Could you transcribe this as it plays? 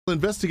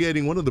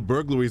Investigating one of the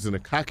burglaries in a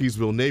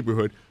Cockeysville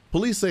neighborhood,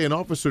 police say an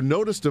officer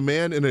noticed a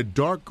man in a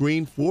dark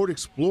green Ford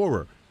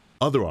Explorer.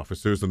 Other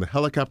officers in the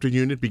helicopter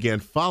unit began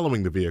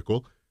following the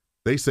vehicle.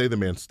 They say the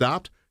man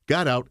stopped,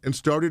 got out, and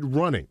started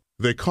running.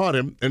 They caught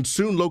him and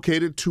soon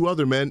located two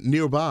other men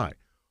nearby.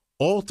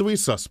 All three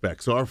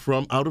suspects are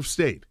from out of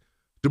state.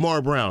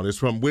 Damar Brown is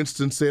from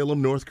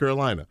Winston-Salem, North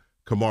Carolina.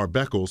 Kamar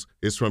Beckles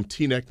is from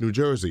Teaneck, New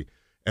Jersey.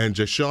 And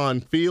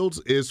Jashawn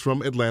Fields is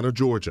from Atlanta,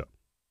 Georgia.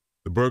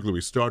 The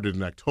burglary started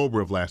in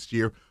October of last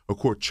year. A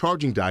court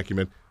charging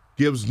document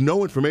gives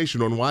no information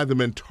on why the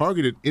men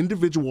targeted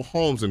individual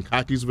homes in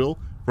Cockeysville,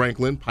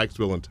 Franklin,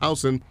 Pikesville, and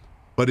Towson,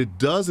 but it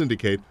does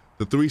indicate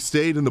the three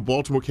stayed in the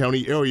Baltimore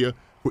County area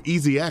for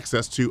easy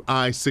access to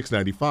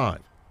I-695,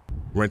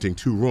 renting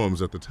 2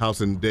 rooms at the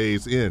Towson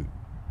Days Inn.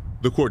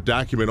 The court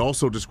document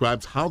also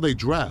describes how they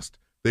dressed.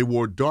 They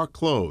wore dark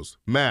clothes,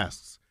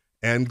 masks,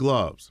 and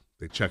gloves.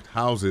 They checked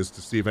houses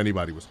to see if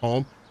anybody was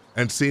home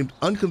and seemed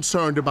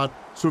unconcerned about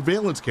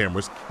surveillance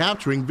cameras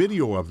capturing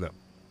video of them.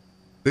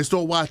 They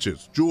stole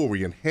watches,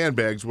 jewelry, and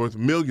handbags worth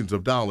millions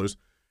of dollars,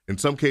 in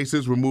some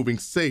cases removing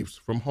safes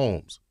from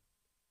homes.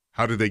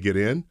 How did they get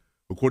in?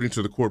 According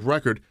to the court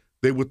record,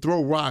 they would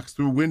throw rocks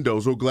through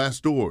windows or glass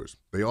doors.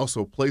 They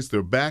also placed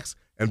their backs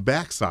and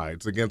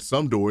backsides against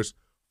some doors,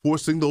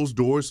 forcing those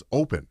doors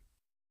open.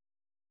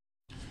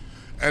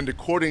 And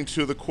according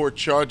to the court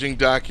charging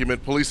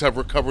document, police have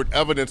recovered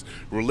evidence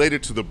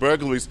related to the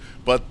burglaries,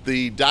 but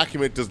the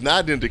document does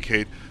not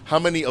indicate how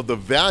many of the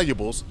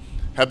valuables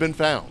have been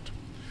found.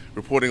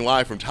 Reporting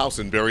live from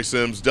Towson, Barry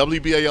Sims,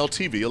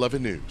 WBAL-TV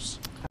 11 News.